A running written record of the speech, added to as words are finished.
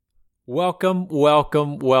Welcome,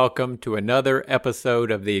 welcome, welcome to another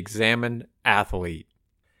episode of The Examined Athlete.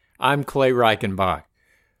 I'm Clay Reichenbach.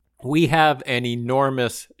 We have an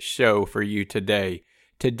enormous show for you today.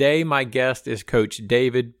 Today, my guest is Coach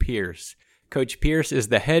David Pierce. Coach Pierce is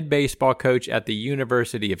the head baseball coach at the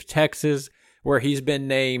University of Texas, where he's been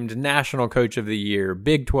named National Coach of the Year,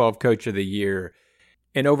 Big 12 Coach of the Year.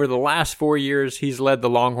 And over the last 4 years, he's led the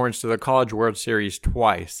Longhorns to the College World Series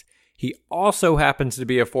twice. He also happens to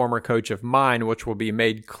be a former coach of mine, which will be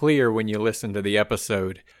made clear when you listen to the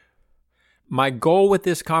episode. My goal with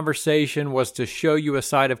this conversation was to show you a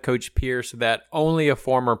side of Coach Pierce that only a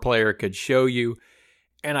former player could show you,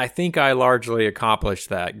 and I think I largely accomplished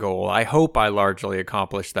that goal. I hope I largely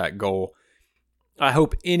accomplished that goal. I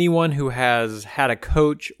hope anyone who has had a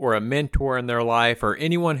coach or a mentor in their life, or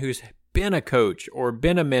anyone who's been a coach or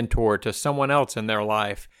been a mentor to someone else in their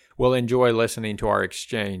life, will enjoy listening to our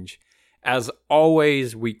exchange. As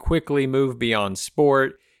always, we quickly move beyond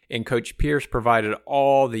sport, and Coach Pierce provided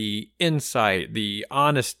all the insight, the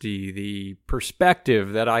honesty, the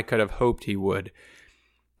perspective that I could have hoped he would.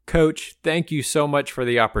 Coach, thank you so much for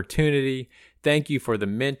the opportunity. Thank you for the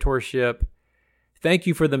mentorship. Thank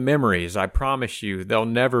you for the memories. I promise you, they'll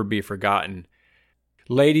never be forgotten.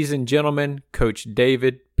 Ladies and gentlemen, Coach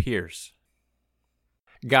David Pierce.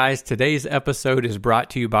 Guys, today's episode is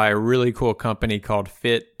brought to you by a really cool company called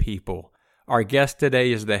Fit People. Our guest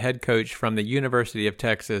today is the head coach from the University of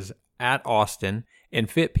Texas at Austin,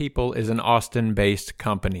 and Fit People is an Austin-based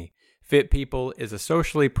company. Fit People is a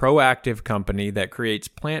socially proactive company that creates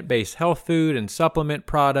plant-based health food and supplement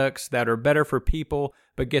products that are better for people,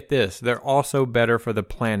 but get this, they're also better for the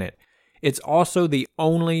planet. It's also the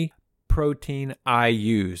only protein I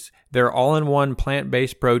use. Their all-in-one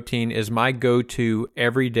plant-based protein is my go-to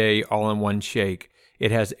everyday all-in-one shake.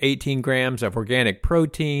 It has 18 grams of organic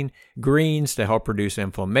protein, greens to help reduce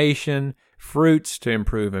inflammation, fruits to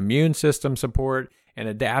improve immune system support, and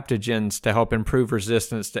adaptogens to help improve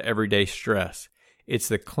resistance to everyday stress. It's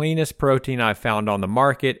the cleanest protein I've found on the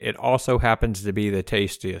market. It also happens to be the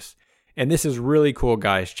tastiest. And this is really cool,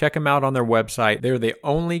 guys. Check them out on their website. They're the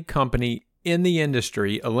only company in the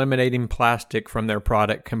industry eliminating plastic from their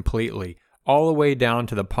product completely, all the way down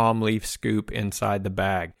to the palm leaf scoop inside the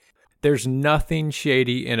bag. There's nothing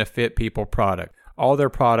shady in a Fit People product. All their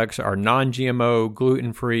products are non-GMO,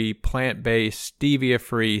 gluten-free, plant-based,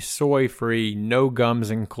 stevia-free, soy-free, no gums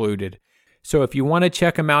included. So if you want to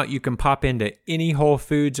check them out, you can pop into any Whole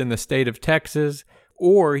Foods in the state of Texas,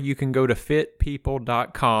 or you can go to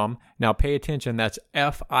fitpeople.com. Now pay attention, that's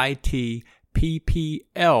FITPPL.com.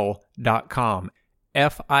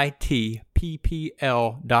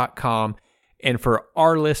 FITPPL.com. And for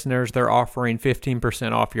our listeners, they're offering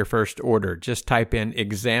 15% off your first order. Just type in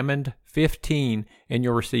examined15 and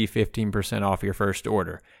you'll receive 15% off your first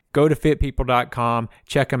order. Go to fitpeople.com,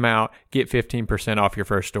 check them out, get 15% off your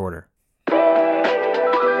first order.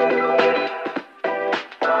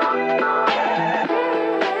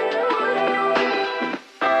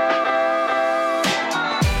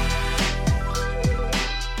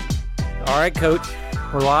 All right, Coach,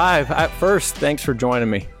 we're live. First, thanks for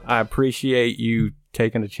joining me. I appreciate you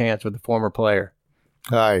taking a chance with a former player.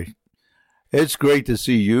 Hi. It's great to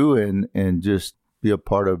see you and just be a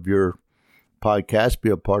part of your podcast, be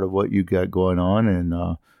a part of what you got going on. And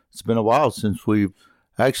it's been a while since we've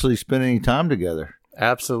actually spent any time together.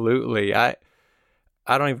 Absolutely. I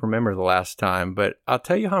don't even remember the last time, but I'll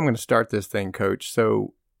tell you how I'm going to start this thing, Coach.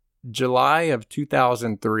 So July of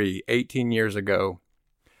 2003, 18 years ago,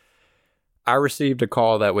 I received a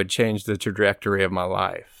call that would change the trajectory of my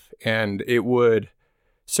life, and it would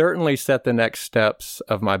certainly set the next steps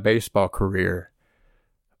of my baseball career.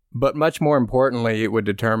 But much more importantly, it would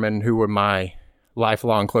determine who were my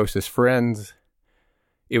lifelong closest friends.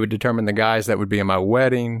 It would determine the guys that would be in my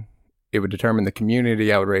wedding. It would determine the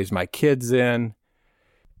community I would raise my kids in.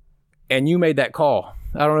 And you made that call.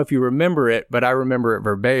 I don't know if you remember it, but I remember it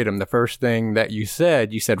verbatim. The first thing that you said,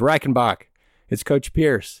 Reichenbach, it's Coach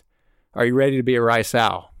Pierce. Are you ready to be a Rice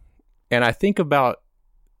Owl? And I think about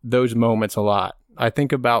those moments a lot. I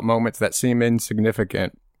think about moments that seem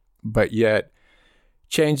insignificant, but yet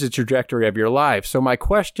change the trajectory of your life. So my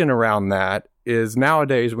question around that is,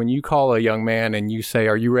 nowadays, when you call a young man and you say,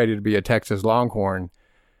 are you ready to be a Texas Longhorn?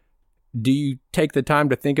 Do you take the time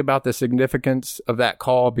to think about the significance of that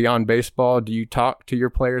call beyond baseball? Do you talk to your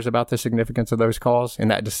players about the significance of those calls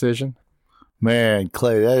and that decision? Man,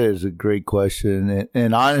 Clay, that is a great question.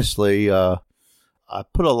 And honestly, I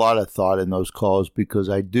put a lot of thought in those calls because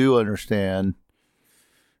I do understand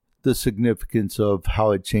the significance of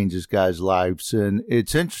how it changes guys' lives. And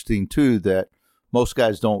it's interesting, too, that most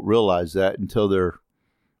guys don't realize that until they're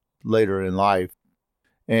later in life.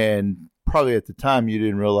 And probably at the time you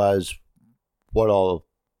didn't realize what all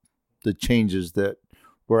the changes that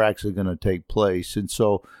were actually going to take place. And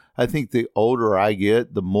so I think the older I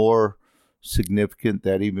get, the more significant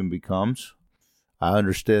that even becomes. I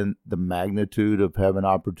understand the magnitude of having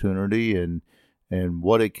opportunity and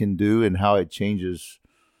what it can do and how it changes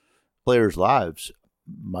players' lives.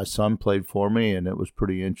 My son played for me, and it was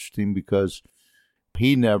pretty interesting because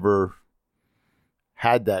he never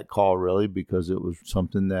had that call really, because it was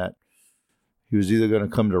something that he was either going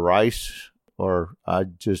to come to Rice or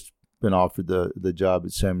I'd just been offered the job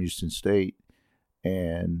at Sam Houston State.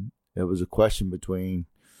 And it was a question between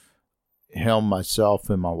him, myself,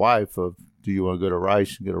 and my wife of, do you want to go to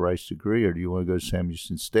Rice and get a Rice degree, or do you want to go to Sam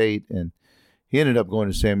Houston State? And he ended up going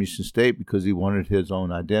to Sam Houston State because he wanted his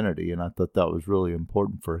own identity, and I thought that was really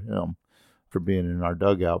important for him, for being in our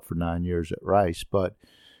dugout for 9 years at Rice. But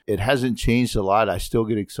it hasn't changed a lot. I still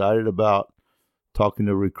get excited about talking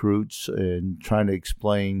to recruits and trying to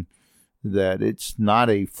explain that it's not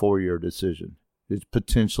a 4-year decision. It's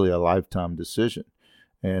potentially a lifetime decision,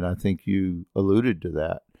 and I think you alluded to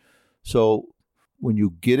that. So when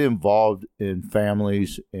you get involved in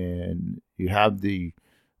families and you have the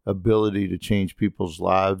ability to change people's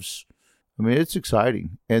lives, I mean, it's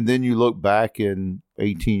exciting. And then you look back in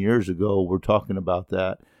 18 years ago, we're talking about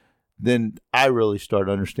that. Then I really start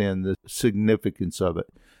to understand the significance of it.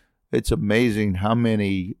 It's amazing how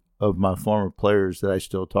many of my former players that I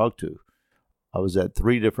still talk to. I was at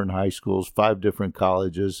 3 different high schools, 5 different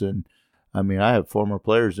colleges, and I mean, I have former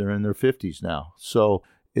players that are in their 50s now. So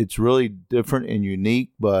it's really different and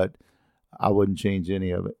unique, but I wouldn't change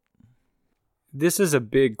any of it. This is a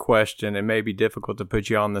big question and may be difficult to put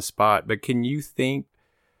you on the spot, but can you think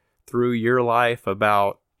through your life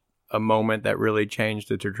about a moment that really changed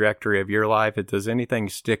the trajectory of your life? Does anything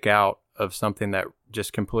stick out of something that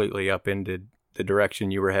just completely upended the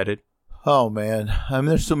direction you were headed? Oh, man. I mean,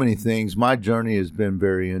 there's so many things. My journey has been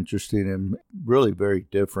very interesting and really very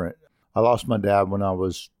different. I lost my dad when I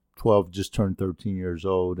was 12, just turned 13 years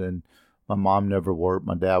old, and my mom never worked.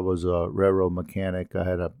 My dad was a railroad mechanic. I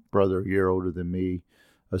had a brother a year older than me,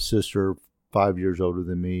 a sister 5 years older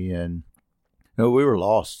than me, and we were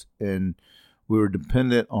lost, and we were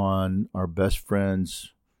dependent on our best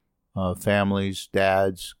friends, families,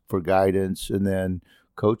 dads for guidance, and then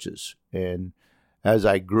coaches. And as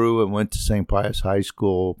I grew and went to St. Pius High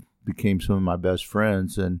School, became some of my best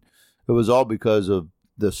friends, and it was all because of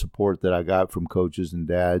the support that I got from coaches and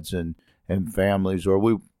dads and families, or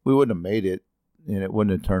we wouldn't have made it, and it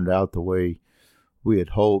wouldn't have turned out the way we had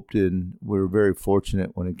hoped. And we were very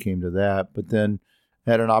fortunate when it came to that. But then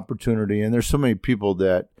had an opportunity, and there's so many people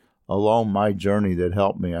that along my journey that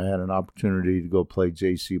helped me. I had an opportunity to go play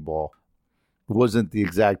JC ball. It wasn't the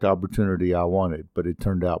exact opportunity I wanted, but it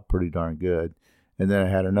turned out pretty darn good. And then I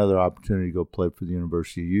had another opportunity to go play for the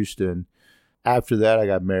University of Houston. After that, I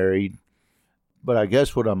got married. But I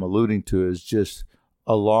guess what I'm alluding to is just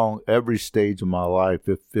along every stage of my life,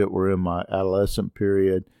 if it were in my adolescent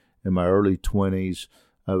period, in my early 20s,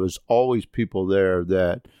 there was always people there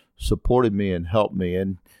that supported me and helped me.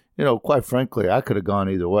 And, quite frankly, I could have gone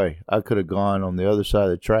either way. I could have gone on the other side of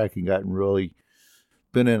the track and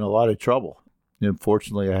been in a lot of trouble. And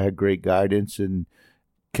fortunately, I had great guidance and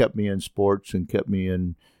kept me in sports and kept me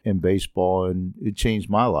in baseball, and it changed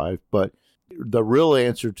my life. But the real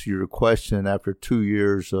answer to your question, after 2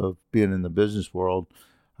 years of being in the business world,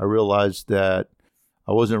 I realized that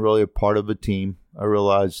I wasn't really a part of a team. I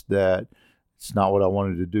realized that it's not what I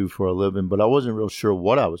wanted to do for a living, but I wasn't real sure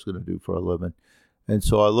what I was going to do for a living. And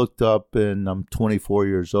so I looked up, and I'm 24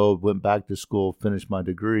 years old, went back to school, finished my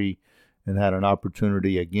degree, and had an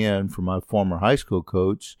opportunity again from my former high school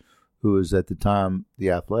coach, who was at the time the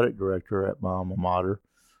athletic director at my alma mater,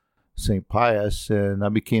 St. Pius, and I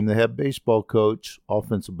became the head baseball coach,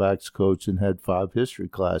 offensive backs coach, and had 5 history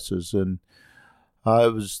classes. And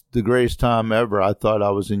it was the greatest time ever. I thought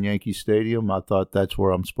I was in Yankee Stadium. I thought that's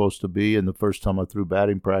where I'm supposed to be. And the first time I threw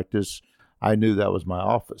batting practice, I knew that was my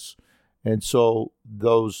office. And so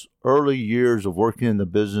those early years of working in the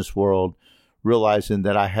business world, realizing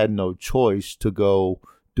that I had no choice to go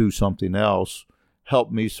do something else,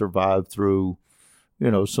 helped me survive through,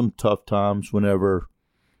 some tough times whenever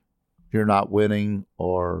you're not winning,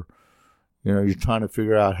 or, you're trying to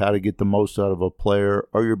figure out how to get the most out of a player,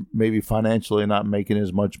 or you're maybe financially not making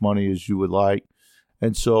as much money as you would like.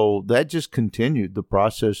 And so that just continued. The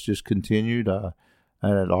process just continued. I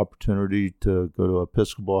had an opportunity to go to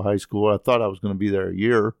Episcopal High School. I thought I was going to be there a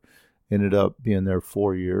year. Ended up being there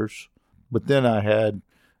 4 years. But then I had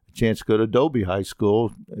a chance to go to Dobie High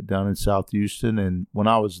School down in South Houston. And when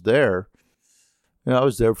I was there, I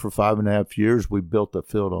was there for 5.5 years. We built a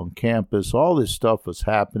field on campus. All this stuff was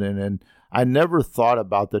happening, and I never thought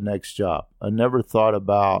about the next job. I never thought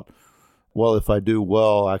about, well, if I do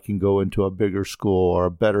well, I can go into a bigger school or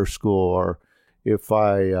a better school, or if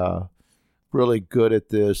I really good at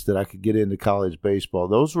this, that I could get into college baseball.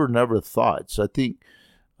 Those were never thoughts. I think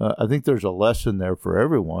there's a lesson there for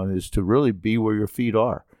everyone, is to really be where your feet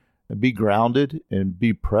are and be grounded and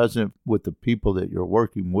be present with the people that you're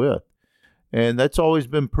working with. And that's always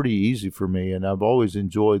been pretty easy for me, and I've always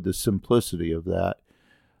enjoyed the simplicity of that.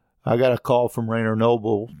 I got a call from Rayner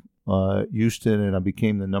Noble, Houston, and I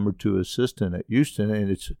became the number 2 assistant at Houston.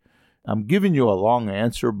 And I'm giving you a long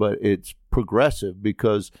answer, but it's progressive,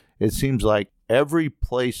 because it seems like every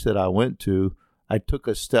place that I went to, I took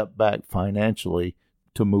a step back financially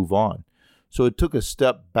to move on. So it took a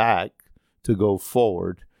step back to go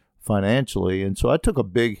forward financially. And so I took a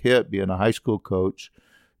big hit being a high school coach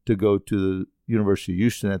to go to the University of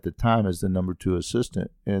Houston at the time as the number 2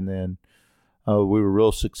 assistant. And then we were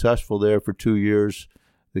real successful there for 2 years.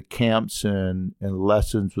 The camps and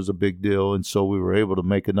lessons was a big deal. And so we were able to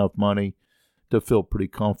make enough money to feel pretty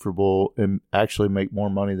comfortable and actually make more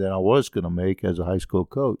money than I was going to make as a high school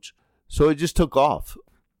coach. So it just took off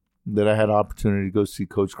that I had an opportunity to go see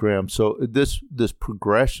Coach Graham. So this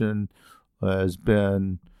progression has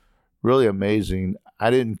been really amazing. I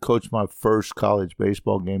didn't coach my first college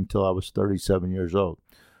baseball game until I was 37 years old.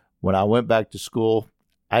 When I went back to school,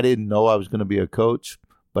 I didn't know I was going to be a coach,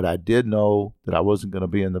 but I did know that I wasn't going to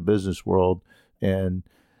be in the business world. And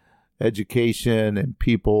education and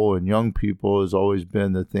people and young people has always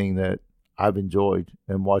been the thing that I've enjoyed,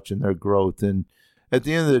 and watching their growth. And at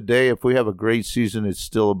the end of the day, if we have a great season, it's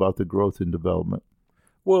still about the growth and development.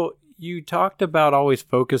 Well, you talked about always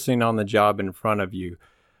focusing on the job in front of you.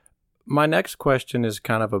 My next question is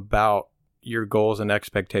kind of about your goals and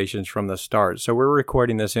expectations from the start. So we're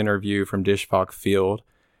recording this interview from Disch Falk Field,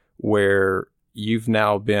 where you've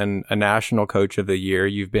now been a national coach of the year.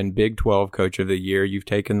 You've been Big 12 coach of the year. You've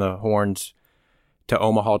taken the Horns to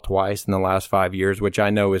Omaha twice in the last 5 years, which I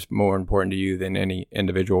know is more important to you than any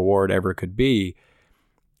individual award ever could be.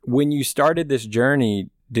 When you started this journey,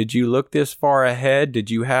 did you look this far ahead? Did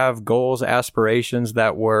you have goals, aspirations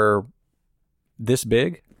that were this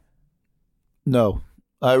big? No,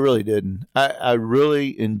 I really didn't. I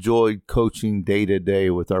really enjoyed coaching day to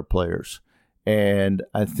day with our players. And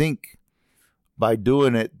I think by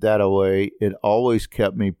doing it that way, it always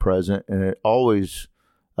kept me present, and it always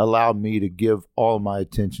allowed me to give all my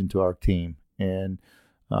attention to our team. And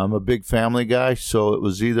I'm a big family guy, so it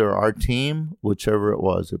was either our team, whichever it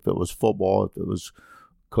was, if it was football, if it was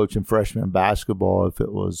coaching freshman basketball, if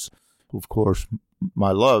it was, of course,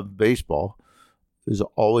 my love, baseball, has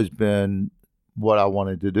always been what I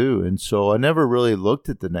wanted to do. And so I never really looked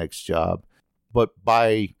at the next job, but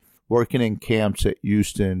by working in camps at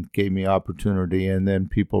Houston gave me opportunity, and then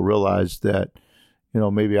people realized that,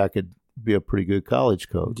 maybe I could be a pretty good college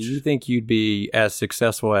coach. Do you think you'd be as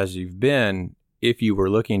successful as you've been if you were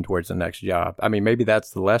looking towards the next job? I mean, maybe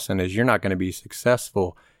that's the lesson, is you're not going to be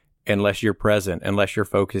successful unless you're present, unless you're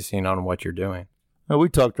focusing on what you're doing. Now, we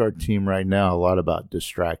talk to our team right now a lot about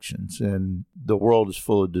distractions, and the world is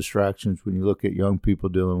full of distractions. When you look at young people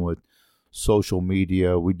dealing with social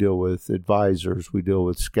media, we deal with advisors, we deal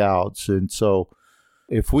with scouts. And so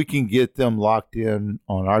if we can get them locked in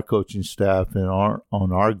on our coaching staff and on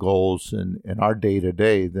our goals and our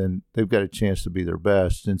day-to-day, then they've got a chance to be their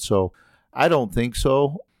best. And so I don't think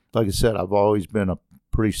so. Like I said, I've always been a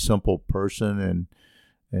pretty simple person, and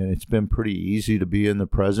it's been pretty easy to be in the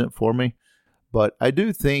present for me. But I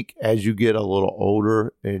do think as you get a little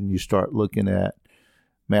older and you start looking at,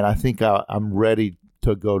 man, I think I'm ready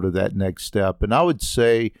to go to that next step. And I would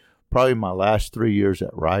say probably my last 3 years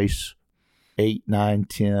at Rice, 8, 9,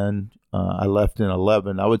 10, I left in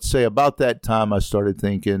 11. I would say about that time I started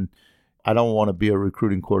thinking, I don't want to be a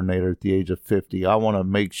recruiting coordinator at the age of 50. I want to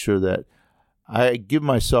make sure that I give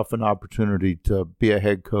myself an opportunity to be a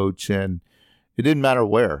head coach. And it didn't matter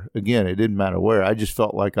where. Again, it didn't matter where. I just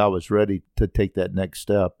felt like I was ready to take that next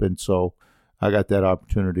step. And so I got that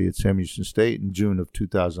opportunity at Sam Houston State in June of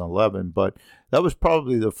 2011. But that was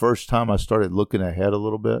probably the first time I started looking ahead a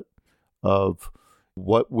little bit of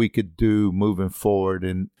what we could do moving forward.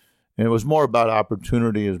 And it was more about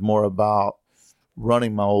opportunity. It was more about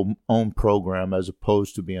running my own program as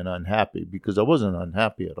opposed to being unhappy, because I wasn't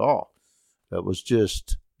unhappy at all. That was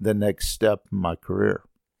just the next step in my career.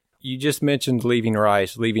 You just mentioned leaving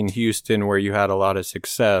Rice, leaving Houston, where you had a lot of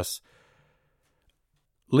success.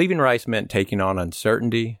 Leaving Rice meant taking on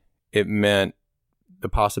uncertainty. It meant the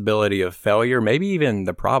possibility of failure, maybe even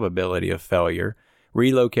the probability of failure.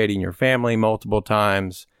 relocating your family multiple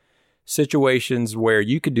times, situations where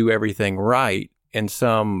you could do everything right and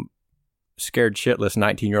some scared shitless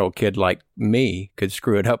 19-year-old kid like me could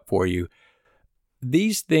screw it up for you.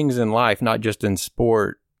 These things in life, not just in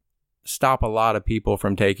sport, stop a lot of people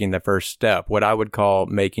from taking the first step, what I would call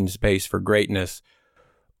making space for greatness.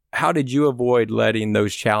 How did you avoid letting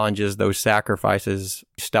those challenges, those sacrifices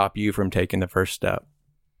stop you from taking the first step?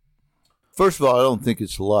 First of all, I don't think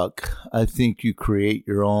it's luck. I think you create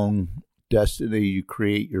your own destiny. You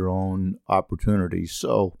create your own opportunities.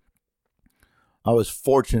 So I was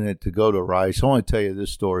fortunate to go to Rice. I want to tell you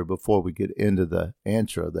this story before we get into the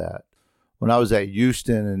answer of that. When I was at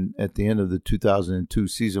Houston and at the end of the 2002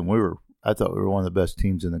 season, I thought we were one of the best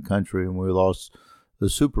teams in the country, and we lost the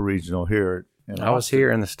Super Regional here. I was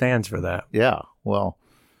here in the stands for that. Yeah, well,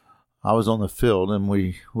 I was on the field, and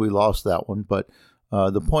we lost that one. But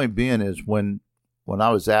the point being is when I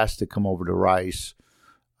was asked to come over to Rice,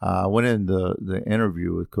 I went in the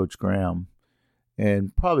interview with Coach Graham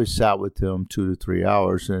and probably sat with him 2 to 3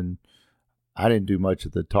 hours, and I didn't do much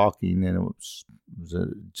of the talking, and it was a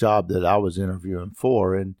job that I was interviewing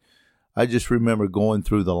for. And I just remember going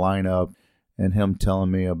through the lineup and him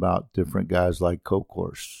telling me about different guys like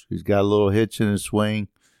Kokhorst. He's got a little hitch in his swing.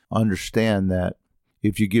 Understand that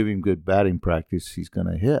if you give him good batting practice, he's going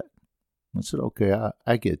to hit. I said, okay,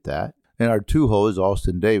 I get that. And our 2-hole is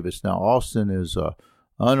Austin Davis. Now, Austin is an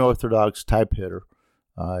unorthodox type hitter.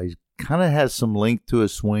 He kind of has some length to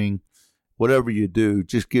his swing. Whatever you do,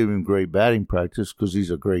 just give him great batting practice because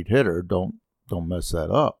he's a great hitter. Don't mess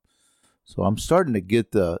that up. So I'm starting to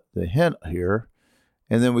get the hint here.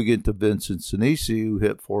 And then we get to Vincent Sinisi, who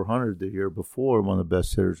hit 400 the year before, one of the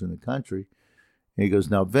best hitters in the country. And he goes,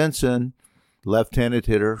 now, Vincent, left-handed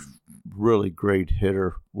hitter, really great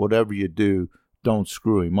hitter. Whatever you do, don't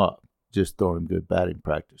screw him up. Just throw him good batting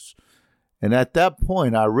practice. And at that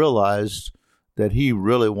point, I realized that he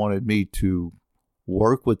really wanted me to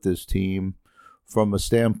work with this team from a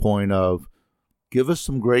standpoint of give us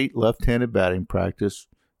some great left-handed batting practice,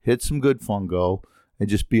 hit some good fungo, and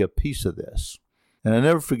just be a piece of this. And I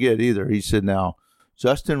never forget either. He said, now,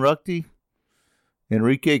 Justin Ruckty,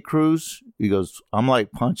 Enrique Cruz, he goes, I'm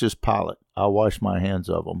like Pontius Pilate. I'll wash my hands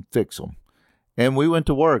of them, fix them. And we went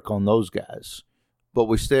to work on those guys. But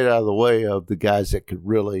we stayed out of the way of the guys that could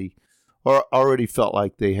really, or already felt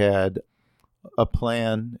like they had a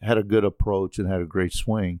plan, had a good approach, and had a great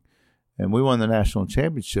swing. And we won the national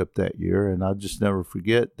championship that year. And I'll just never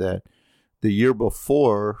forget that the year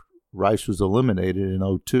before, Rice was eliminated in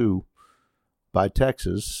 2002 by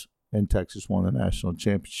Texas, and Texas won the national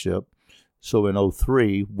championship. So in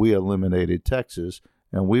 2003, we eliminated Texas,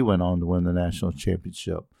 and we went on to win the national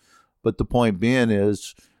championship. But the point being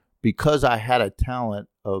is, because I had a talent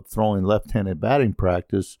of throwing left-handed batting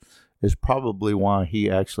practice, is probably why he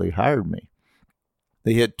actually hired me.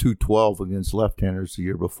 They hit .212 against left-handers the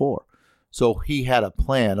year before. So he had a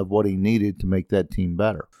plan of what he needed to make that team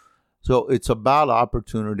better. So it's about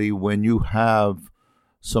opportunity when you have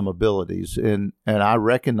some abilities. And I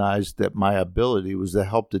recognized that my ability was to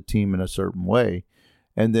help the team in a certain way.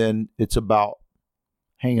 And then it's about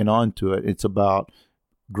hanging on to it. It's about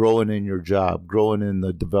growing in your job, growing in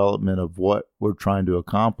the development of what we're trying to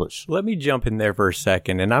accomplish. Let me jump in there for a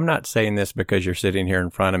second. And I'm not saying this because you're sitting here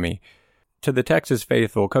in front of me. To the Texas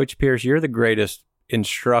faithful, Coach Pierce, you're the greatest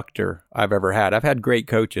instructor I've ever had. I've had great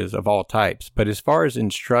coaches of all types, but as far as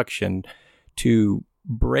instruction, to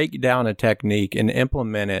break down a technique and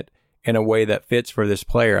implement it in a way that fits for this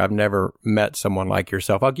player, I've never met someone like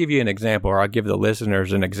yourself. I'll give you an example, or I'll give the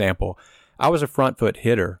listeners an example. I was a front foot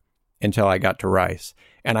hitter until I got to Rice,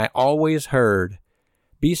 and I always heard,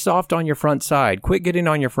 be soft on your front side, quit getting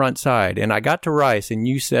on your front side. And I got to Rice, and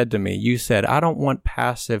you said to me, I don't want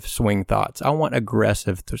passive swing thoughts. I want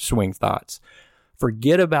aggressive swing thoughts.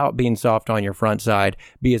 Forget about being soft on your front side.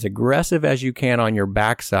 Be as aggressive as you can on your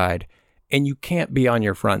back side, and you can't be on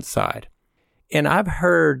your front side. And I've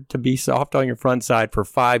heard to be soft on your front side for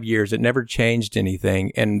 5 years. It never changed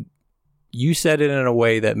anything. And you said it in a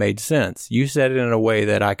way that made sense. You said it in a way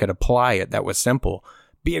that I could apply it, that was simple.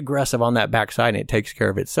 Be aggressive on that backside, and it takes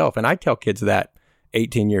care of itself. And I tell kids that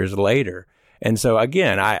 18 years later. And so,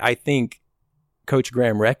 again, I think Coach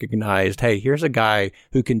Graham recognized, hey, here's a guy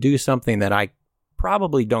who can do something that I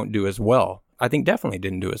probably don't do as well. I think definitely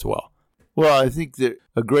didn't do as well. Well, I think that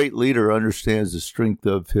a great leader understands the strength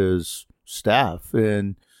of his staff.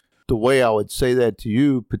 And the way I would say that to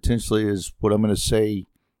you potentially is what I'm going to say,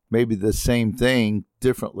 maybe the same thing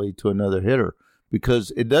differently to another hitter.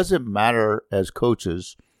 Because it doesn't matter as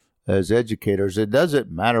coaches, as educators, it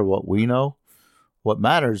doesn't matter what we know. What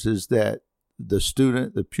matters is that the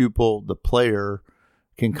student, the pupil, the player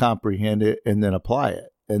can comprehend it and then apply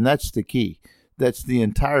it. And that's the key. That's the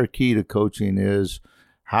entire key to coaching is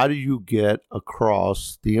how do you get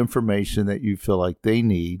across the information that you feel like they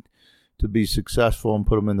need to be successful and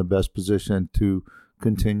put them in the best position to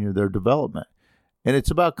continue their development. And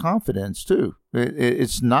it's about confidence too.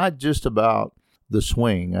 It's not just about the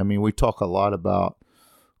swing. I mean, we talk a lot about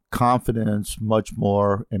confidence much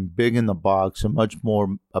more and big in the box and much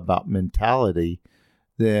more about mentality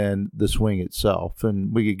than the swing itself.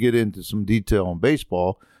 And we could get into some detail on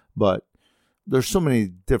baseball, but there's so many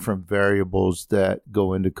different variables that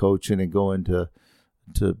go into coaching and go into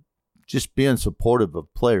just being supportive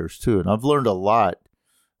of players too. And I've learned a lot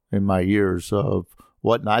in my years of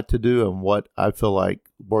what not to do and what I feel like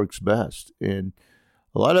works best. And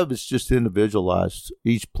a lot of it's just individualized.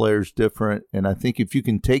 Each player's different. And I think if you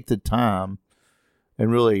can take the time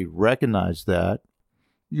and really recognize that,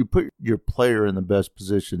 you put your player in the best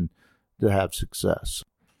position to have success.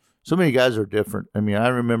 So many guys are different. I mean, I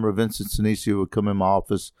remember Vincent Sinisi would come in my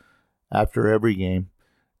office after every game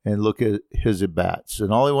and look at his at-bats.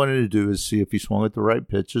 And all he wanted to do is see if he swung at the right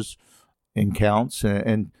pitches and counts.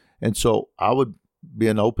 And so I would be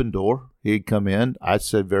an open door. He'd come in. I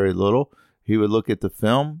said very little. He would look at the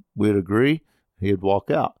film. We'd agree. He'd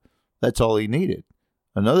walk out. That's all he needed.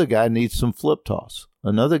 Another guy needs some flip toss.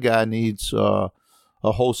 Another guy needs a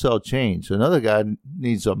wholesale change. Another guy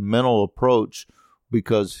needs a mental approach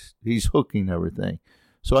because he's hooking everything.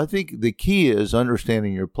 So I think the key is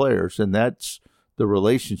understanding your players, and that's the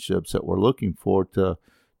relationships that we're looking for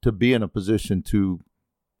to be in a position to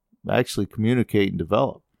actually communicate and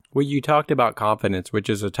develop. Well, you talked about confidence, which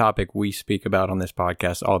is a topic we speak about on this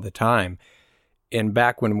podcast all the time. And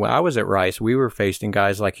back when I was at Rice, we were facing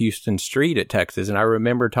guys like Houston Street at Texas, and I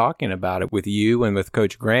remember talking about it with you and with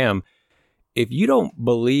Coach Graham. If you don't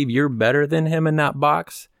believe you're better than him in that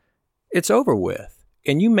box, it's over with.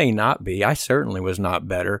 And you may not be. I certainly was not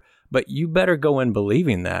better, but you better go in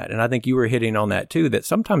believing that. And I think you were hitting on that too, that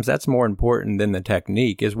sometimes that's more important than the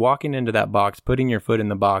technique, is walking into that box, putting your foot in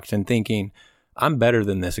the box and thinking, I'm better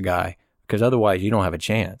than this guy, because otherwise you don't have a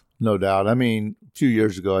chance. No doubt. I mean, a few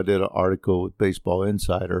years ago, I did an article with Baseball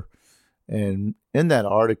Insider, and in that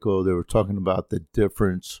article, they were talking about the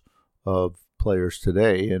difference of players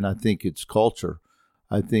today, and I think it's culture.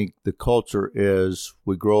 I think the culture is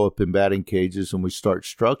we grow up in batting cages and we start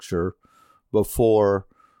structure before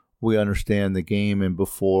we understand the game and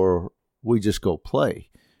before we just go play.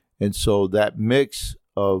 And so that mix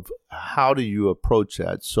of how do you approach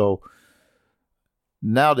that? So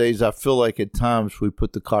nowadays, I feel like at times we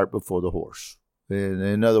put the cart before the horse. And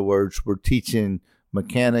in other words, we're teaching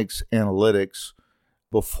mechanics, analytics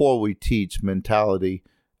before we teach mentality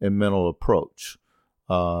and mental approach.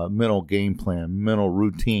 Mental game plan, mental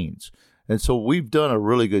routines. And so we've done a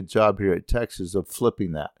really good job here at Texas of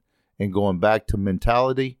flipping that and going back to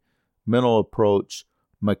mentality, mental approach,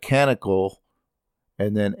 mechanical,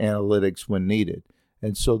 and then analytics when needed.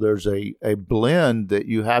 And so there's a blend that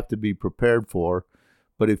you have to be prepared for.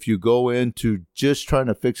 But if you go into just trying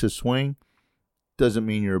to fix a swing, doesn't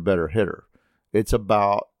mean you're a better hitter. It's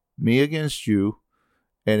about me against you.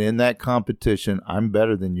 And in that competition, I'm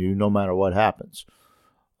better than you no matter what happens.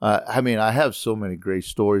 I mean, I have so many great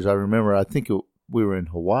stories. I remember, we were in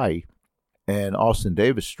Hawaii, and Austin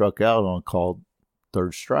Davis struck out on a called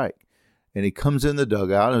third strike. And he comes in the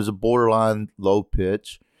dugout. It was a borderline low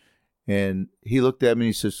pitch. And he looked at me and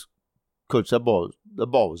he says, Coach, the ball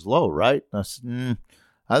was low, right? And I said,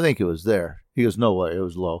 I think it was there. He goes, no way, it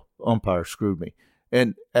was low. Umpire screwed me.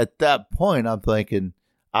 And at that point, I'm thinking,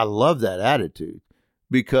 I love that attitude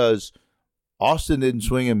because Austin didn't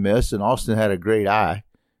swing and miss, and Austin had a great eye.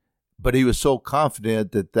 But he was so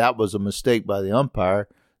confident that that was a mistake by the umpire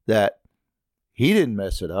that he didn't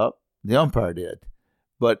mess it up. The umpire did.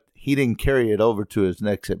 But he didn't carry it over to his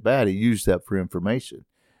next at-bat. He used that for information.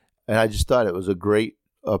 And I just thought it was a great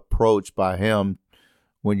approach by him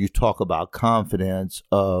when you talk about confidence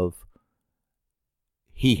of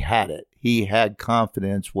he had it. He had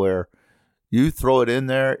confidence where you throw it in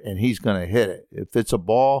there and he's going to hit it. If it's a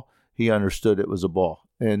ball, he understood it was a ball.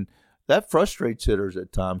 And that frustrates hitters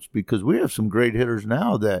at times because we have some great hitters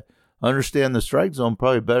now that understand the strike zone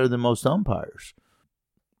probably better than most umpires.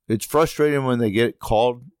 It's frustrating when they get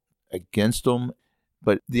called against them,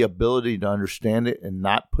 but the ability to understand it and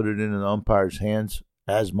not put it into the umpire's hands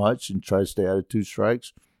as much and try to stay out of two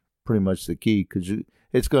strikes, pretty much the key because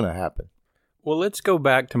it's going to happen. Well, let's go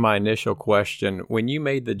back to my initial question. When you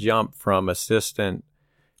made the jump from assistant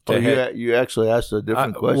you actually asked a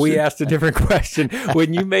different question. We asked a different question.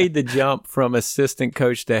 When you made the jump from assistant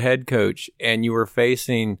coach to head coach and you were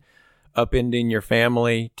facing upending your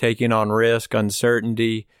family, taking on risk,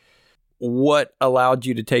 uncertainty. What allowed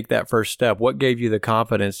you to take that first step? What gave you the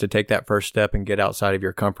confidence to take that first step and get outside of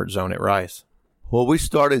your comfort zone at Rice? Well, we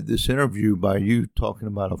started this interview by you talking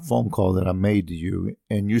about a phone call that I made to you,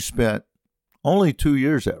 and you spent only 2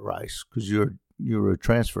 years at Rice because you were a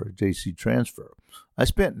transfer, a JC transfer. I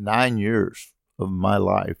spent 9 years of my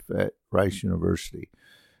life at Rice University.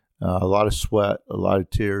 A lot of sweat, a lot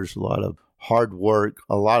of tears, a lot of hard work,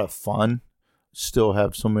 a lot of fun. Still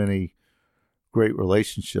have so many great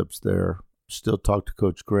relationships there. Still talk to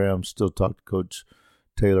Coach Graham, still talk to Coach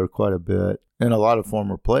Taylor quite a bit, and a lot of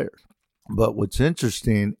former players. But what's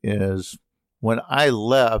interesting is when I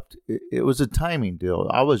left, it was a timing deal.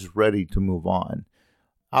 I was ready to move on.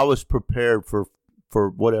 I was prepared for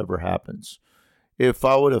whatever happens. If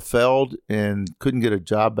I would have failed and couldn't get a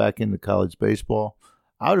job back into college baseball,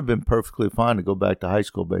 I would have been perfectly fine to go back to high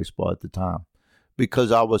school baseball at the time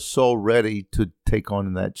because I was so ready to take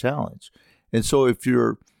on that challenge. And so if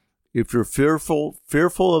you're fearful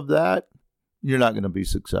of that, you're not going to be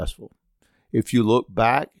successful. If you look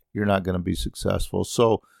back, you're not going to be successful.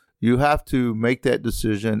 So you have to make that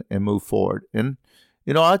decision and move forward. And,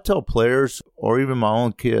 I tell players or even my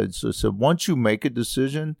own kids, I said, once you make a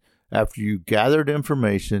decision, after you gathered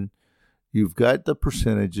information, you've got the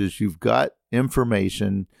percentages, you've got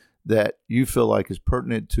information that you feel like is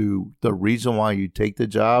pertinent to the reason why you take the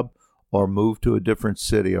job or move to a different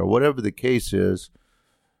city or whatever the case is,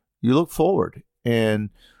 you look forward. And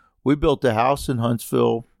we built a house in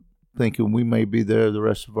Huntsville thinking we may be there the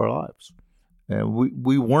rest of our lives. And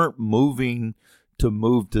we weren't moving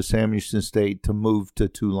to Sam Houston State, to move to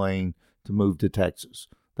Tulane, to move to Texas.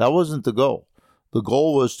 That wasn't the goal. The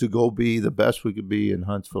goal was to go be the best we could be in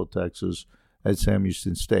Huntsville, Texas at Sam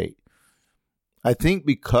Houston State. I think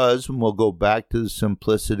because, and we'll go back to the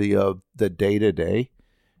simplicity of the day-to-day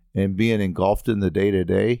and being engulfed in the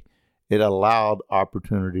day-to-day, it allowed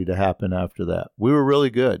opportunity to happen after that. We were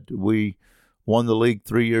really good. We won the league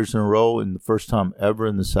 3 years in a row, and the first time ever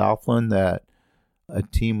in the Southland that a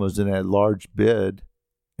team was in a large bid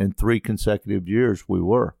in 3 consecutive years we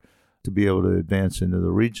were to be able to advance into the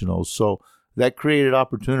regionals. So that created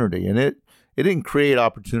opportunity, and it didn't create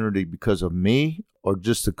opportunity because of me or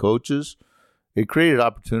just the coaches. It created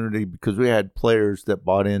opportunity because we had players that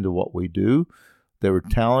bought into what we do. They were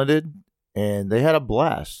talented, and they had a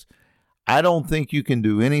blast. I don't think you can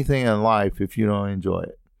do anything in life if you don't enjoy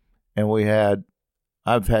it. And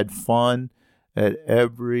I've had fun at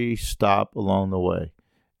every stop along the way,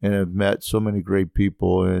 and have met so many great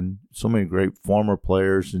people and so many great former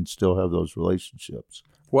players and still have those relationships.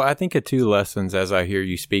 Well, I think of 2 lessons as I hear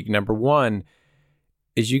you speak. Number one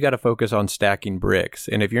is you got to focus on stacking bricks.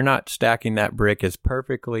 And if you're not stacking that brick as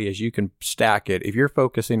perfectly as you can stack it, if you're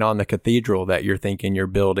focusing on the cathedral that you're thinking you're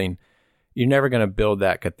building, you're never going to build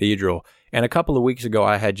that cathedral. And a couple of weeks ago,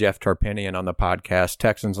 I had Jeff Tarpinian on the podcast,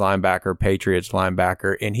 Texans linebacker, Patriots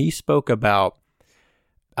linebacker, and he spoke about,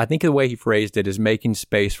 I think the way he phrased it is making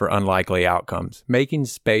space for unlikely outcomes, making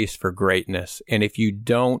space for greatness. And if you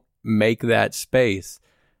don't make that space,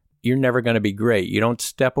 you're never going to be great. You don't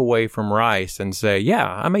step away from Rice and say, yeah,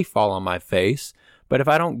 I may fall on my face, but if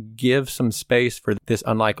I don't give some space for this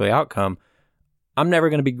unlikely outcome, I'm never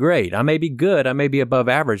going to be great. I may be good, I may be above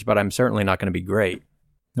average, but I'm certainly not going to be great.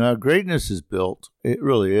 Now, greatness is built. It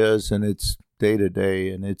really is, and it's day to day,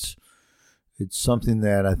 and it's something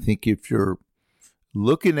that I think if you're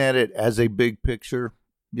looking at it as a big picture,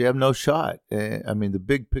 you have no shot. I mean, the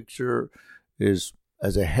big picture is,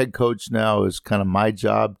 as a head coach now, is kind of my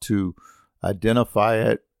job to identify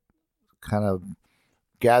it, kind of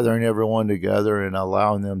gathering everyone together and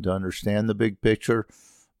allowing them to understand the big picture.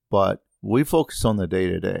 But we focus on the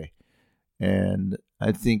day-to-day. And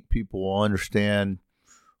I think people will understand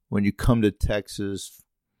when you come to Texas,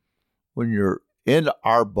 when you're in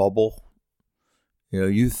our bubble,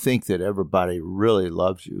 you think that everybody really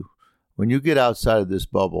loves you. When you get outside of this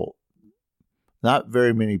bubble, not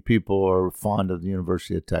very many people are fond of the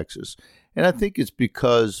University of Texas. And I think it's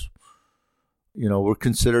because, we're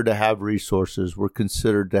considered to have resources. We're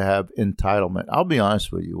considered to have entitlement. I'll be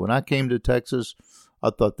honest with you. When I came to Texas, I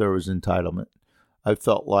thought there was entitlement. I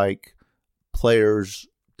felt like players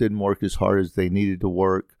didn't work as hard as they needed to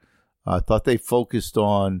work. I thought they focused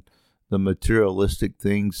on the materialistic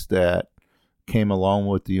things that came along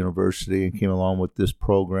with the university and came along with this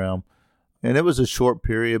program. And it was a short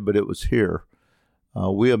period, but it was here.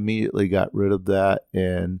 We immediately got rid of that,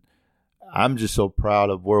 and I'm just so proud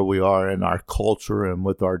of where we are in our culture and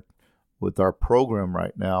with our program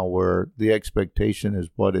right now, where the expectation is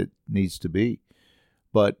what it needs to be.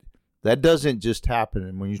 But that doesn't just happen.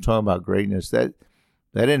 And when you're talking about greatness,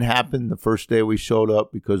 That didn't happen the first day we showed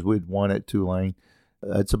up because we'd won at Tulane.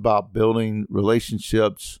 It's about building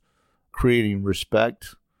relationships, creating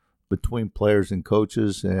respect between players and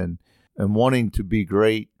coaches, and wanting to be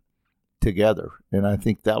great together. And I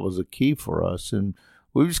think that was a key for us. And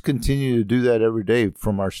we just continue to do that every day,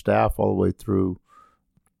 from our staff all the way through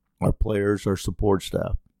our players, our support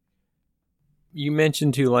staff. You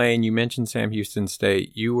mentioned Tulane. You mentioned Sam Houston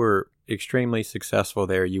State. You were extremely successful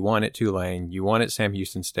there. You won at Tulane. You won at Sam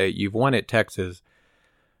Houston State. You've won at Texas.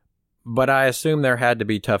 But I assume there had to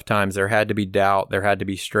be tough times. There had to be doubt. There had to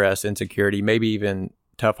be stress, insecurity, maybe even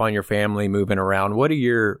tough on your family moving around. What are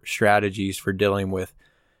your strategies for dealing with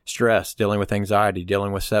stress, dealing with anxiety,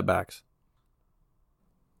 dealing with setbacks?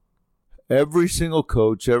 Every single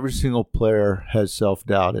coach, every single player has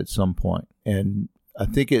self-doubt at some point. And I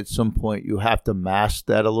think at some point you have to mask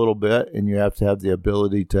that a little bit, and you have to have the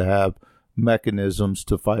ability to have mechanisms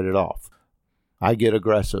to fight it off. I get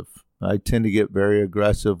aggressive. I tend to get very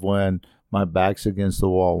aggressive when my back's against the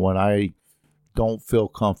wall, when I don't feel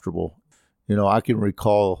comfortable. You know, I can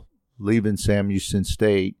recall leaving Sam Houston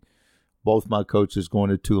State, both my coaches going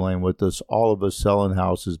to Tulane with us, all of us selling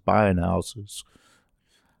houses, buying houses.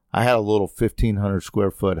 I had a little 1,500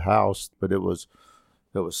 square foot house, but it was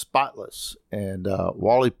spotless. And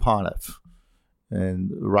Wally Pontiff, and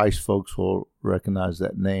the Rice folks will recognize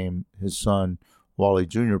that name. His son, Wally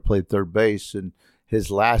Jr., played third base, and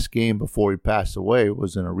his last game before he passed away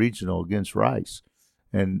was in a regional against Rice.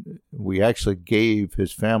 And we actually gave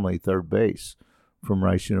his family third base from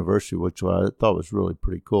Rice University, which I thought was really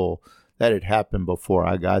pretty cool. That had happened before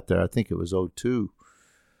I got there. I think it was 2002.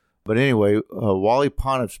 But anyway, Wally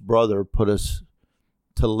Pontiff's brother put us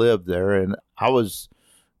to live there, and I was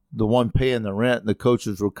the one paying the rent, and the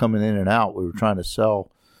coaches were coming in and out. We were trying to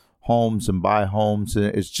sell homes and buy homes, and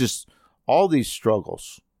it's just all these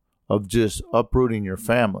struggles of just uprooting your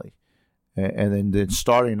family and then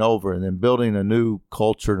starting over and then building a new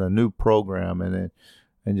culture and a new program and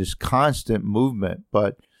just constant movement.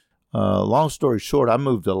 But long story short, I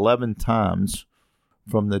moved 11 times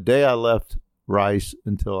from the day I left Rice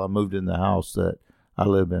until I moved in the house that I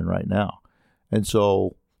live in right now. And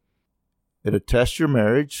so it'll test your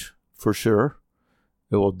marriage for sure.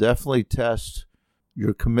 It will definitely test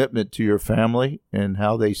your commitment to your family and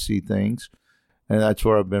how they see things. And that's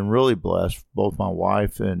where I've been really blessed. Both my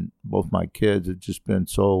wife and both my kids have just been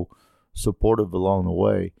so supportive along the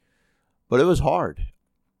way. But it was hard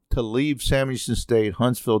to leave Sam Houston State,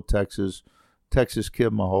 Huntsville, Texas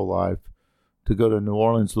kid my whole life, to go to New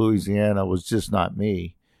Orleans, Louisiana was just not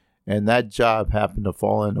me. And that job happened to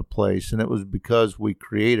fall into place. And it was because we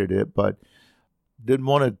created it, but I didn't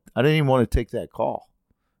even want to take that call.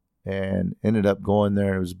 And ended up going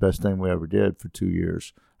there. It was the best thing we ever did for 2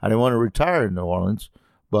 years. I didn't want to retire in New Orleans,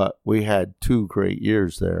 but we had 2 great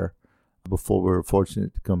years there before we were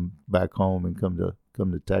fortunate to come back home and come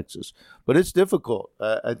to Texas. But it's difficult.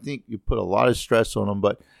 I think you put a lot of stress on them,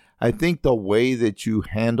 but I think the way that you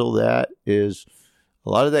handle that is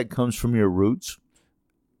a lot of that comes from your roots.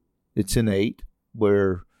 It's innate,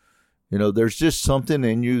 where there's just something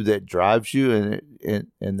in you that drives you,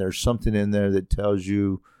 and there's something in there that tells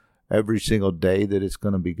you every single day that it's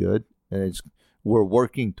going to be good, and we're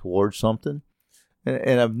working towards something.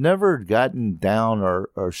 And I've never gotten down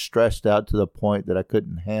or stressed out to the point that I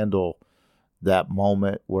couldn't handle that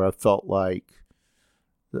moment where I felt like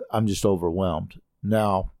I'm just overwhelmed.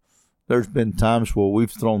 Now, there's been times where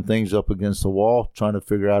we've thrown things up against the wall trying to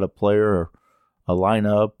figure out a player or a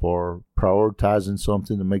lineup or prioritizing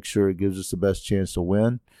something to make sure it gives us the best chance to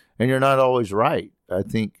win. And you're not always right. I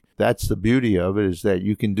think that's the beauty of it, is that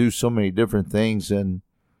you can do so many different things and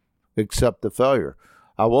accept the failure.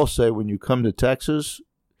 I will say, when you come to Texas,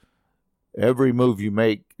 every move you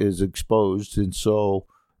make is exposed, and so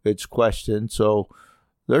it's questioned. So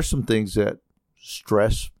there's some things that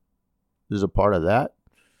stress is a part of that.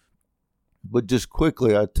 But just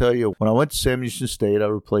quickly, I'll tell you, when I went to Sam Houston State, I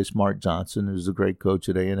replaced Mark Johnson, who's a great coach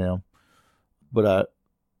at A&M. But I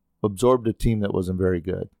absorbed a team that wasn't very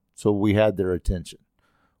good, so we had their attention.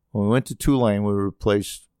 When we went to Tulane, we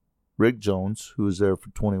replaced Rick Jones, who was there for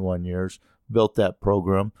 21 years, built that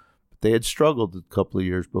program. But they had struggled a couple of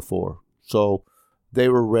years before. So they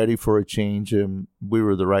were ready for a change, and we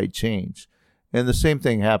were the right change. And the same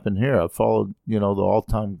thing happened here. I followed, the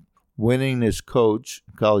all-time winningest coach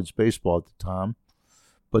in college baseball at the time,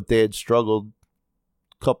 but they had struggled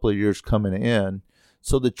a couple of years coming in.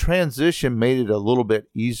 So the transition made it a little bit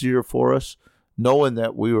easier for us, knowing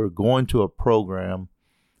that we were going to a program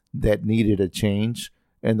that needed a change,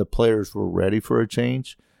 and the players were ready for a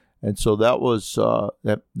change. And so that was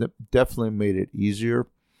that definitely made it easier.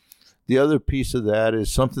 the other piece of that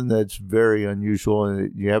is something that's very unusual and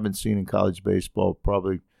that you haven't seen in college baseball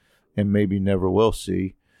probably, and maybe never will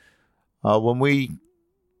see.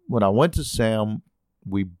 When I went to Sam,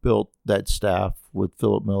 we built that staff with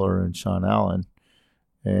Philip Miller and Sean Allen,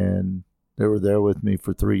 and they were there with me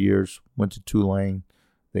for 3 years. Went to Tulane.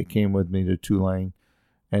 They came with me to Tulane,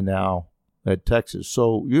 and now at Texas.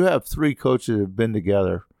 So you have 3 coaches that have been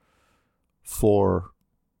together for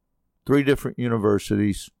 3 different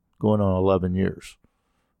universities going on 11 years.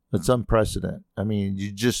 It's unprecedented. I mean,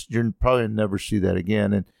 you're probably never see that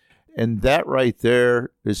again. And that right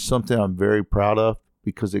there is something I'm very proud of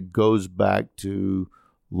because it goes back to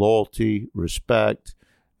loyalty, respect.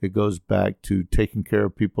 It goes back to taking care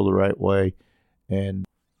of people the right way and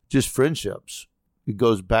just friendships. It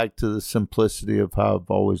goes back to the simplicity of how I've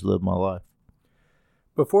always lived my life.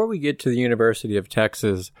 Before we get to the University of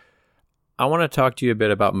Texas, I want to talk to you a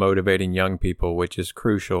bit about motivating young people, which is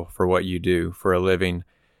crucial for what you do for a living.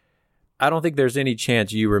 I don't think there's any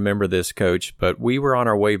chance you remember this, Coach, but we were on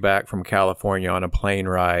our way back from California on a plane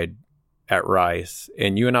ride at Rice,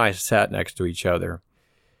 and you and I sat next to each other,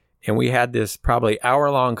 and we had this probably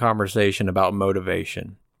hour-long conversation about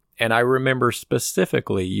motivation. And I remember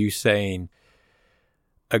specifically you saying,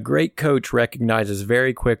 a great coach recognizes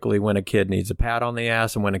very quickly when a kid needs a pat on the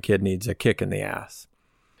ass and when a kid needs a kick in the ass.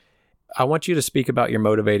 I want you to speak about your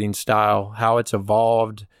motivating style, how it's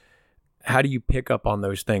evolved. How do you pick up on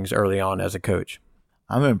those things early on as a coach?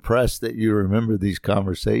 I'm impressed that you remember these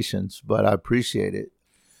conversations, but I appreciate it.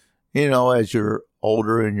 You know, as you're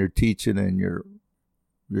older and you're teaching and you're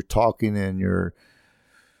talking and you're,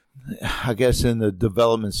 I guess, in the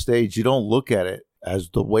development stage, you don't look at it as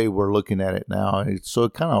the way we're looking at it now. So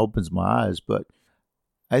it kind of opens my eyes. But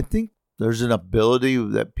I think there's an ability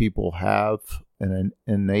that people have, an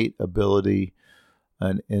innate ability,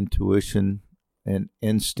 an intuition, an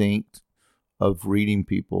instinct of reading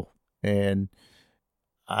people. And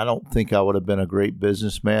I don't think I would have been a great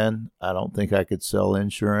businessman. I don't think I could sell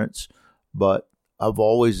insurance, but I've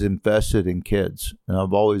always invested in kids, and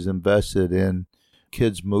I've always invested in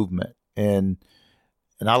kids' movement. And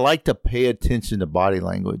I like to pay attention to body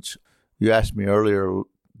language. You asked me earlier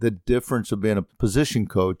the difference of being a position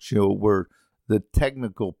coach, where the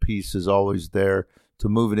technical piece is always there to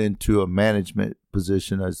move it into a management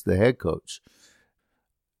position as the head coach.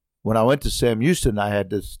 When I went to Sam Houston, I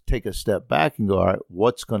had to take a step back and go, all right,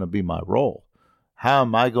 what's going to be my role? How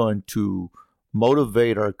am I going to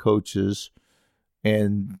motivate our coaches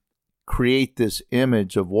and create this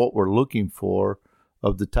image of what we're looking for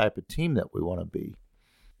of the type of team that we want to be?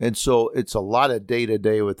 And so it's a lot of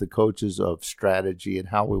day-to-day with the coaches of strategy and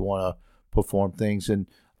how we want to perform things. And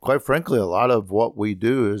quite frankly, a lot of what we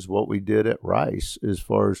do is what we did at Rice as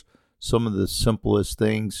far as some of the simplest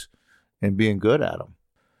things and being good at them.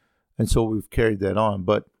 And so we've carried that on.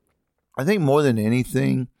 But I think more than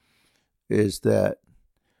anything is that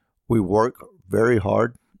we work very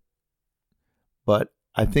hard. But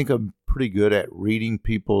I think I'm pretty good at reading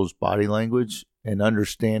people's body language and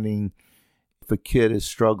understanding if a kid is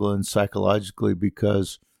struggling psychologically,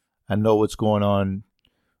 because I know what's going on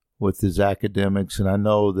with his academics, and I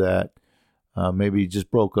know that maybe he just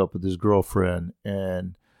broke up with his girlfriend.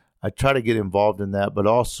 And I try to get involved in that, but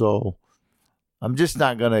also I'm just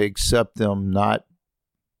not going to accept them not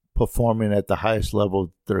performing at the highest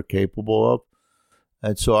level they're capable of.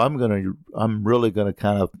 And so I'm really going to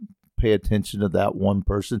kind of pay attention to that one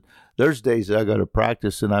person. There's days that I go to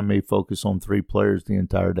practice and I may focus on 3 players the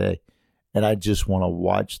entire day, and I just want to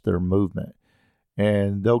watch their movement.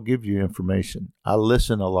 And they'll give you information. I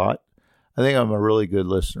listen a lot. I think I'm a really good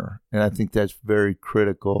listener, and I think that's very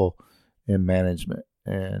critical in management.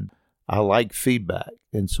 And I like feedback,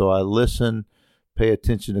 and so I listen, pay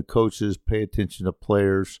attention to coaches, pay attention to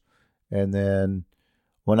players, and then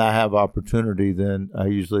when I have opportunity, then I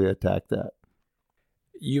usually attack that.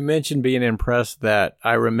 You mentioned being impressed that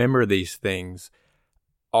I remember these things.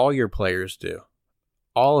 All your players do.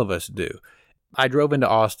 All of us do. I drove into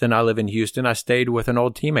Austin. I live in Houston. I stayed with an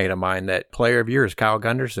old teammate of mine, that player of yours, Kyle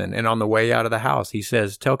Gunderson. And on the way out of the house, he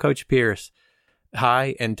says, tell Coach Pierce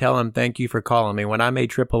hi and tell him thank you for calling me. When I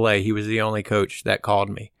made AAA, he was the only coach that called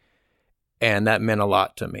me. And that meant a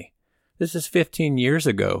lot to me. This is 15 years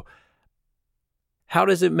ago. How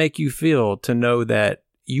does it make you feel to know that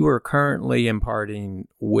you are currently imparting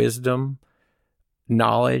wisdom,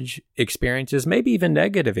 knowledge, experiences, maybe even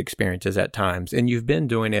negative experiences at times, and you've been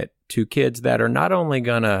doing it to kids that are not only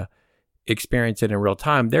going to experience it in real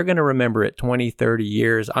time, they're going to remember it 20, 30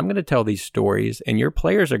 years. I'm going to tell these stories, and your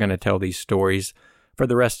players are going to tell these stories for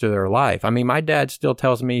the rest of their life. I mean, my dad still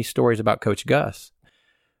tells me stories about Coach Gus.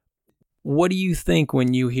 What do you think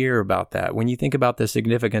when you hear about that? When you think about the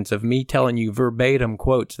significance of me telling you verbatim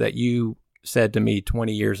quotes that you said to me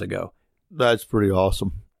 20 years ago? That's pretty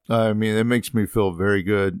awesome. I mean, it makes me feel very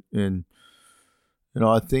good. And,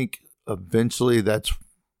 I think eventually that's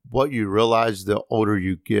what you realize the older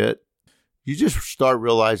you get. You just start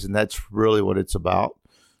realizing that's really what it's about.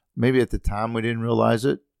 Maybe at the time we didn't realize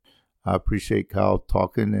it. I appreciate Kyle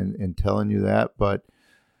talking and telling you that. But,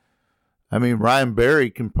 I mean, Ryan Berry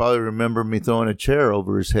can probably remember me throwing a chair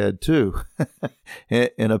over his head, too,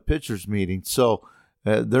 in a pitcher's meeting. So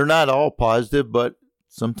they're not all positive, but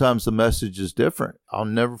sometimes the message is different. I'll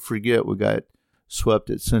never forget we got swept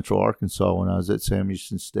at Central Arkansas when I was at Sam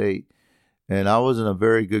Houston State. And I wasn't a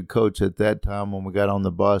very good coach at that time when we got on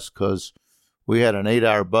the bus because we had an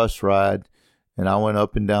 8-hour bus ride, and I went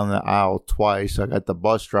up and down the aisle twice. I got the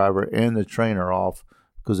bus driver and the trainer off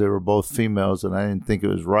because they were both females, and I didn't think it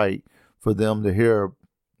was right for them to hear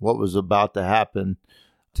what was about to happen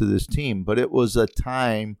to this team. But it was a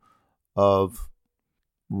time of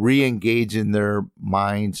re-engaging their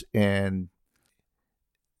minds, and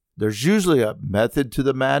there's usually a method to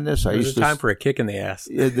the madness. There's a time for a kick in the ass.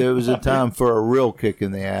 There was a time for a real kick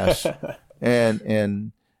in the ass.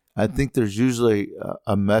 And I think there's usually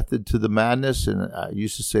a method to the madness, and I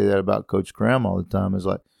used to say that about Coach Graham all the time. Is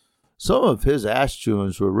like some of his ass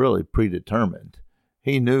chewings were really predetermined.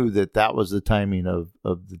 He knew that was the timing of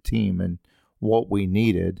the team and what we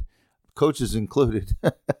needed, coaches included.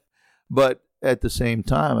 But at the same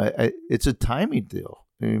time, it's a timing deal.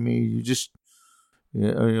 I mean, you just,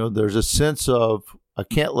 there's a sense of, I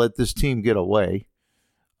can't let this team get away.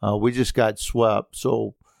 We just got swept,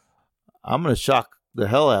 so I'm going to shock the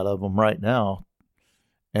hell out of them right now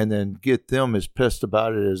and then get them as pissed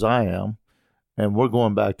about it as I am. And we're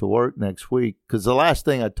going back to work next week because the last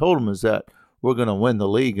thing I told them is that we're going to win the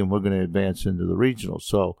league and we're going to advance into the regional.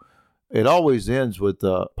 So it always ends with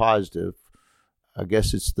the positive. I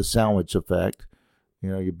guess it's the sandwich effect.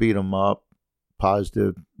 You beat them up,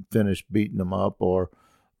 positive, finish beating them up, or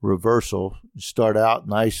reversal. You start out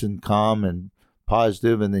nice and calm and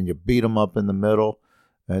positive, and then you beat them up in the middle,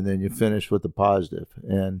 and then you finish with the positive.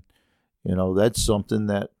 And, that's something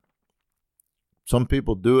that some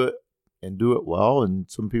people do it and do it well, and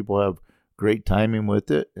some people have great timing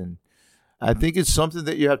with it. And I think it's something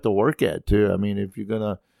that you have to work at, too. I mean, if you're going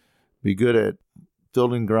to be good at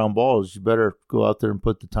fielding ground balls, you better go out there and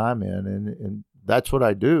put the time in. And that's what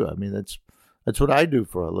I do. I mean, that's what I do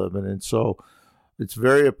for a living. And so it's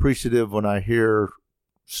very appreciative when I hear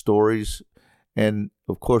stories. And,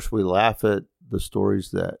 of course, we laugh at the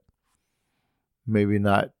stories that maybe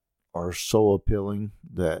not are so appealing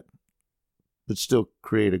but still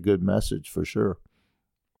create a good message for sure.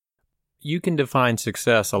 You can define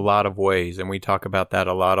success a lot of ways, and we talk about that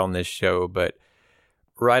a lot on this show, but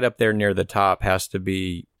right up there near the top has to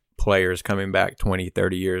be players coming back 20,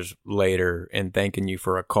 30 years later and thanking you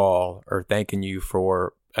for a call or thanking you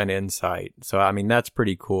for an insight. So, I mean, that's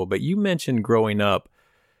pretty cool. But you mentioned growing up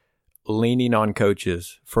leaning on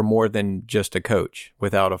coaches for more than just a coach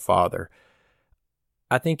without a father.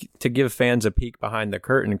 I think to give fans a peek behind the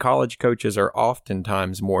curtain, college coaches are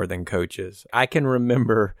oftentimes more than coaches. I can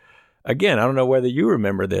remember, again, I don't know whether you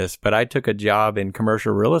remember this, but I took a job in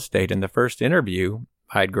commercial real estate. In the first interview,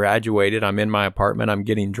 I'd graduated, I'm in my apartment, I'm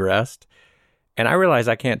getting dressed, and I realized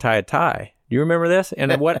I can't tie a tie. Do you remember this?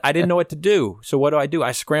 And I didn't know what to do. So what do?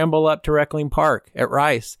 I scramble up to Reckling Park at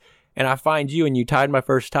Rice, and I find you, and you tied my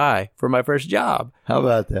first tie for my first job. How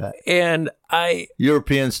about that? And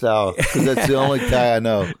European style, because that's the only tie I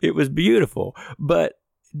know. It was beautiful. But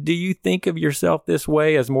do you think of yourself this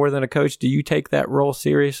way as more than a coach? Do you take that role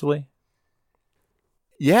seriously?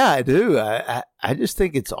 Yeah, I do. I just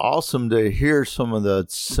think it's awesome to hear some of the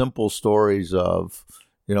simple stories of,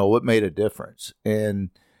 what made a difference. And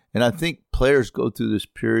I think players go through this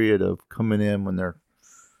period of coming in when they're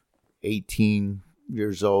 18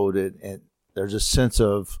 years old, and there's a sense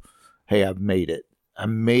of, hey, I've made it. I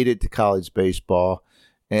made it to college baseball.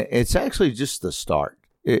 And it's actually just the start.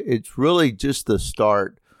 It's really just the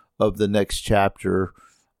start of the next chapter.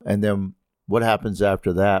 And then what happens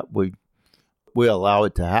after that, we allow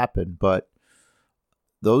it to happen. But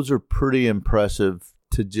those are pretty impressive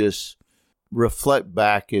to just reflect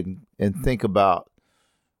back and think about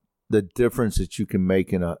the difference that you can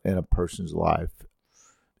make in a person's life,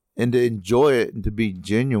 and to enjoy it and to be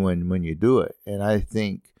genuine when you do it. And I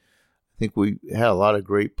think we had a lot of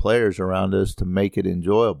great players around us to make it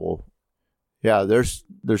enjoyable. Yeah, there's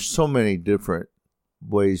so many different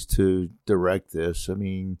ways to direct this. I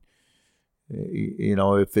mean,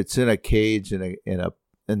 if it's in a cage and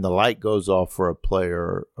the light goes off for a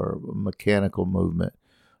player or a mechanical movement,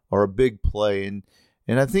 or a big play. And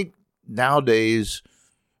I think nowadays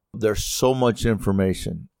there's so much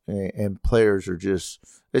information, and players are just,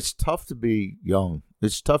 it's tough to be young.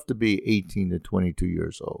 It's tough to be 18 to 22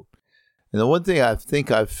 years old. And the one thing I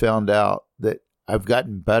think I've found out that I've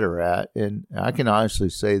gotten better at, and I can honestly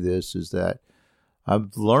say this, is that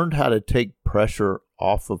I've learned how to take pressure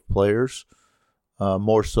off of players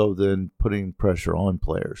more so than putting pressure on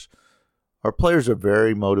players. Our players are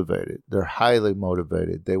very motivated. They're highly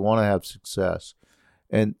motivated. They want to have success.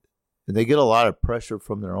 And they get a lot of pressure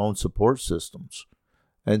from their own support systems.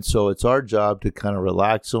 And so it's our job to kind of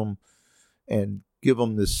relax them and give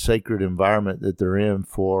them this sacred environment that they're in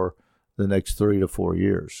for the next 3 to 4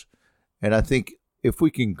 years. And I think if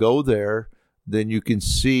we can go there, then you can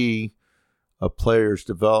see a player's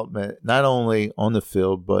development, not only on the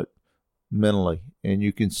field, but mentally. And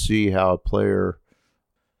you can see how a player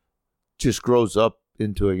just grows up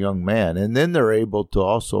into a young man. And then they're able to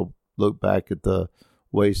also look back at the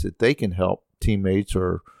ways that they can help teammates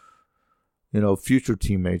or, future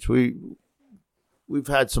teammates. We've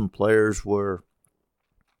had some players where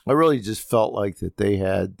I really just felt like that they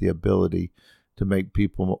had the ability to make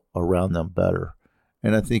people around them better.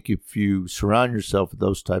 And I think if you surround yourself with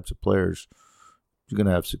those types of players, you're going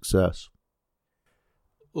to have success.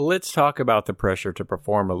 Let's talk about the pressure to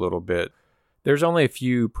perform a little bit. There's only a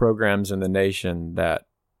few programs in the nation that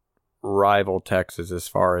rival Texas as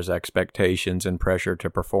far as expectations and pressure to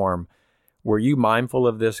perform. Were you mindful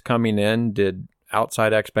of this coming in? Did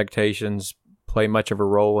outside expectations play much of a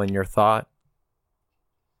role in your thought?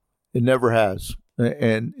 It never has.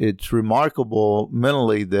 And it's remarkable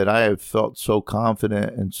mentally that I have felt so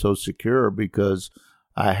confident and so secure because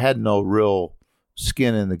I had no real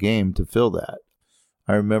skin in the game to feel that.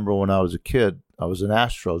 I remember when I was a kid, I was an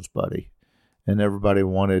Astros buddy, and everybody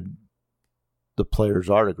wanted the players'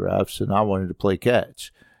 autographs, and I wanted to play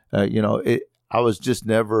catch. I was just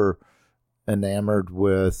never enamored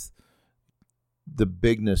with the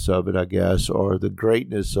bigness of it, I guess, or the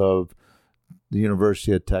greatness of the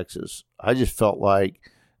University of Texas. I just felt like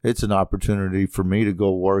it's an opportunity for me to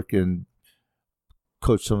go work and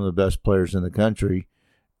coach some of the best players in the country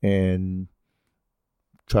and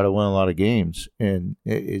try to win a lot of games. And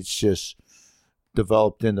it's just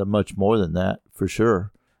developed into much more than that, for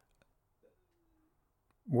sure.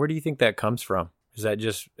 Where do you think that comes from? Is that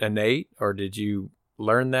just innate, or did you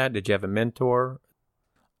learn that? Did you have a mentor?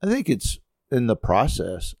 I think it's in the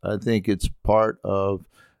process. I think it's part of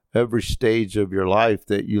every stage of your life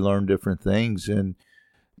that you learn different things, and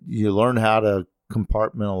you learn how to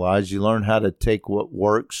compartmentalize. You learn how to take what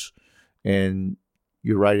works and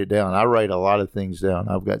you write it down. I write a lot of things down.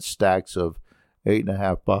 I've got stacks of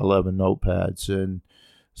 8.5 by 11 notepads. And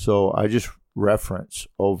so I just reference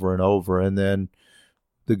over and over, and then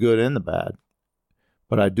the good and the bad.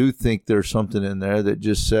 But I do think there's something in there that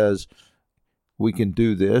just says we can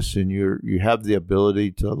do this, and you have the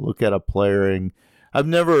ability to look at a player. And I've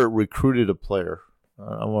never recruited a player.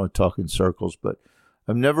 I want to talk in circles, but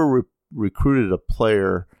I've never recruited a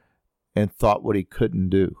player and thought what he couldn't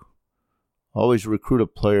do. Always recruit a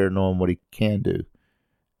player knowing what he can do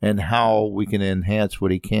and how we can enhance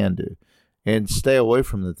what he can do and stay away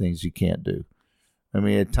from the things he can't do. I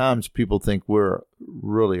mean, at times people think we're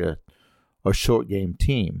really a short game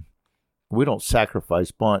team. We don't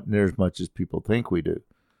sacrifice bunt near as much as people think we do,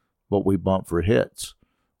 but we bunt for hits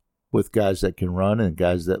with guys that can run and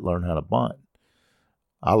guys that learn how to bunt.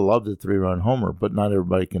 I love the 3-run homer, but not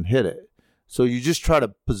everybody can hit it. So you just try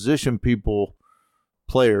to position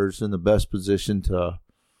players in the best position to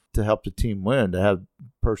help the team win, to have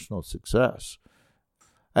personal success.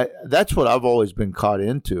 That's what I've always been caught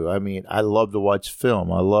into. I mean, I love to watch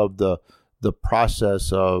film. I love the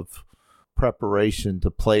process of preparation to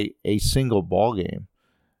play a single ball game.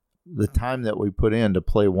 The time that we put in to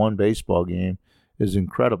play one baseball game is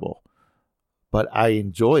incredible. But I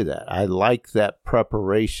enjoy that. I like that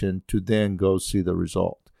preparation to then go see the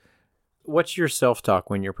result. What's your self-talk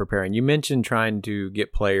when you're preparing? You mentioned trying to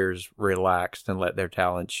get players relaxed and let their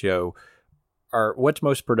talent show. What's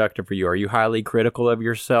most productive for you? Are you highly critical of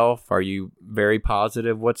yourself? Are you very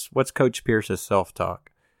positive? What's Coach Pierce's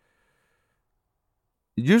self-talk?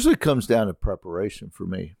 It usually comes down to preparation for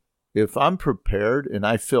me. If I'm prepared and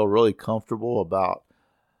I feel really comfortable about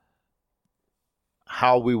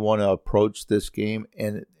how we want to approach this game,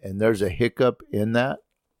 and there's a hiccup in that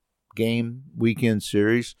game, weekend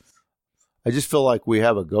series, I just feel like we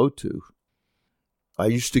have a go-to. I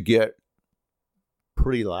used to get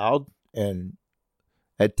pretty loud and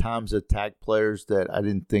at times attack players that I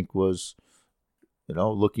didn't think was,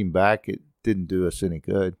 looking back, it didn't do us any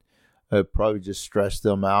good. I'd probably just stress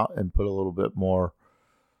them out and put a little bit more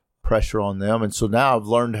pressure on them. And so now I've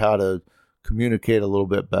learned how to communicate a little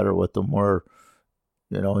bit better with them where,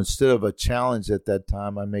 instead of a challenge at that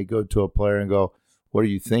time, I may go to a player and go, what are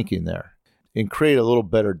you thinking there? And create a little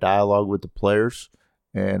better dialogue with the players.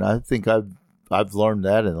 And I think I've learned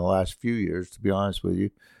that in the last few years, to be honest with you.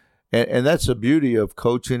 And that's the beauty of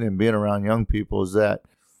coaching and being around young people, is that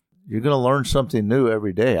you're going to learn something new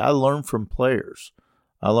every day. I learn from players.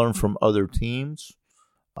 I learn from other teams.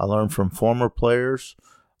 I learn from former players.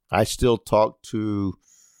 I still talk to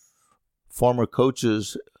former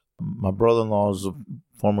coaches. My brother-in-law is a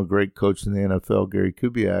former great coach in the NFL, Gary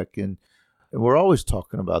Kubiak, and we're always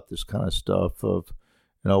talking about this kind of stuff of,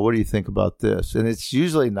 what do you think about this? And it's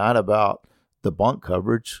usually not about the bunt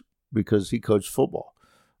coverage because he coached football.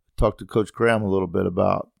 Talked to Coach Graham a little bit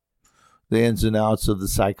about the ins and outs of the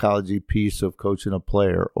psychology piece of coaching a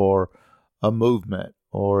player or a movement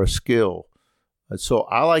or a skill. And so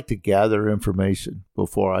I like to gather information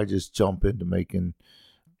before I just jump into making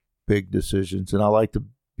big decisions. And I like to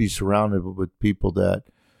be surrounded with people that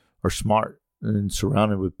are smart and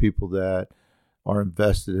surrounded with people that are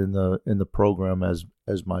invested in the program as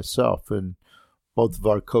myself. And both of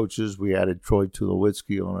our coaches, we added Troy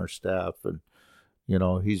Tulowitzki on our staff, and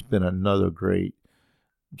he's been another great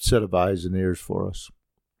set of eyes and ears for us.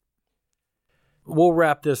 We'll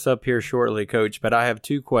wrap this up here shortly, Coach, but I have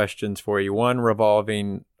two questions for you. One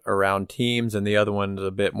revolving around teams and the other one's a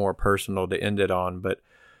bit more personal to end it on. But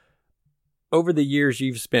over the years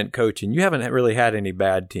you've spent coaching, you haven't really had any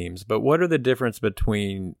bad teams, but what are the difference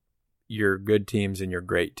between your good teams and your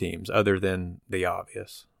great teams, other than the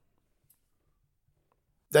obvious?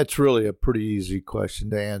 That's really a pretty easy question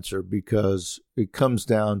to answer because it comes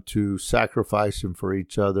down to sacrificing for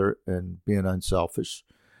each other and being unselfish.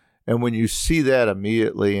 And when you see that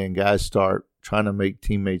immediately and guys start trying to make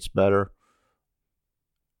teammates better,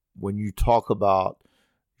 when you talk about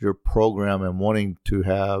your program and wanting to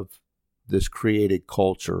have this created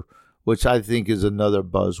culture, which I think is another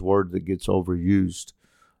buzzword that gets overused.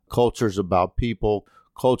 Culture's about people.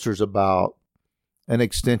 Culture's about an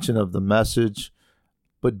extension of the message,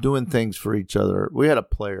 but doing things for each other. We had a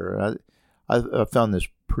player, I found this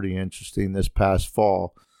pretty interesting this past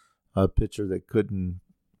fall, a pitcher that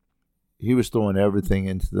he was throwing everything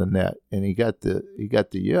into the net, and he got the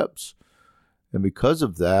yips. And because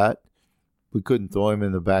of that, we couldn't throw him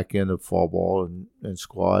in the back end of fall ball and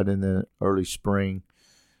squad. And then early spring,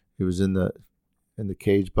 he was in the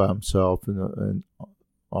cage by himself and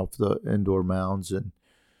off the indoor mounds, and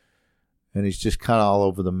he's just kind of all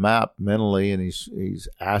over the map mentally, and he's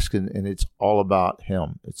asking, and it's all about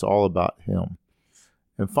him. It's all about him.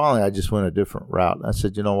 And finally, I just went a different route. I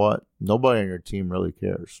said, you know what? Nobody on your team really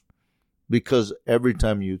cares, because every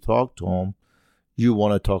time you talk to them, you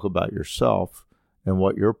want to talk about yourself and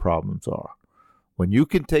what your problems are. When you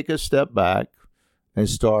can take a step back and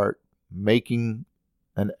start making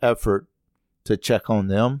an effort to check on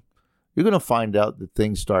them, you're going to find out that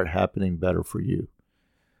things start happening better for you.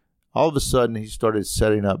 All of a sudden, he started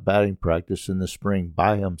setting up batting practice in the spring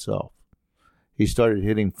by himself. He started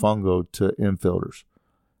hitting fungo to infielders.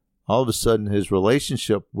 All of a sudden, his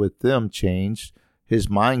relationship with them changed. His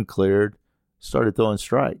mind cleared, started throwing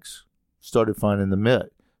strikes, started finding the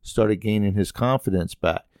mitt, started gaining his confidence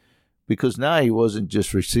back. Because now he wasn't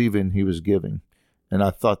just receiving, he was giving. And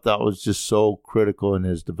I thought that was just so critical in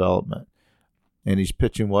his development. And he's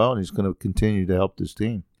pitching well, and he's going to continue to help this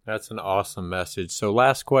team. That's an awesome message. So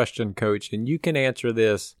last question, Coach, and you can answer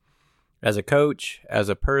this as a coach, as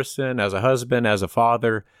a person, as a husband, as a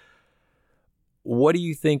father. What do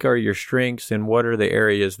you think are your strengths, and what are the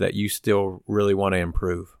areas that you still really want to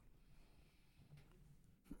improve?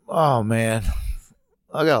 Oh, man.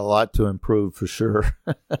 I got a lot to improve for sure.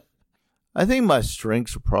 I think my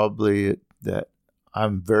strengths are probably that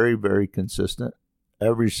I'm very, very consistent.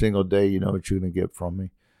 Every single day, you know what you're going to get from me.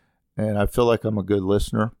 And I feel like I'm a good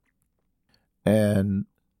listener. And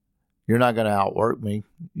you're not going to outwork me.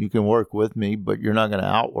 You can work with me, but you're not going to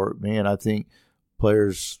outwork me. And I think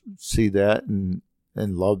players see that and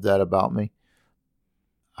love that about me.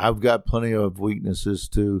 I've got plenty of weaknesses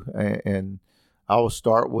too. And I will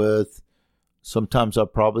start with, sometimes I'll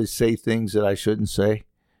probably say things that I shouldn't say,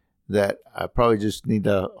 that I probably just need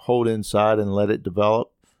to hold inside and let it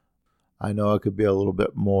develop. I know I could be a little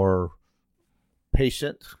bit more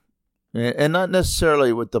patient, and not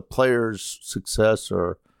necessarily with the player's success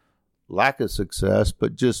or lack of success,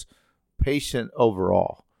 but just patient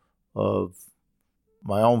overall of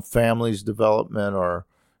my own family's development or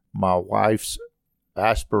my wife's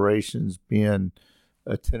aspirations, being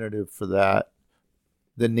attentive for that,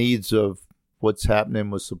 the needs of what's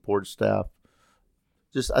happening with support staff.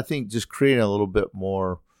 I think just creating a little bit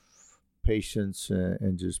more patience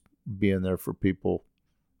and just being there for people.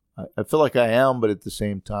 I feel like I am, but at the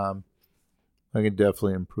same time, I can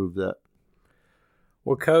definitely improve that.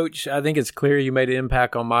 Well, Coach, I think it's clear you made an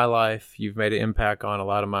impact on my life. You've made an impact on a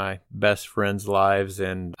lot of my best friends' lives,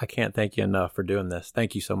 and I can't thank you enough for doing this.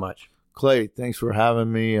 Thank you so much. Clay, thanks for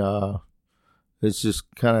having me. It's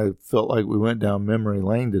just kind of felt like we went down memory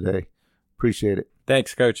lane today. Appreciate it.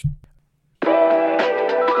 Thanks, Coach.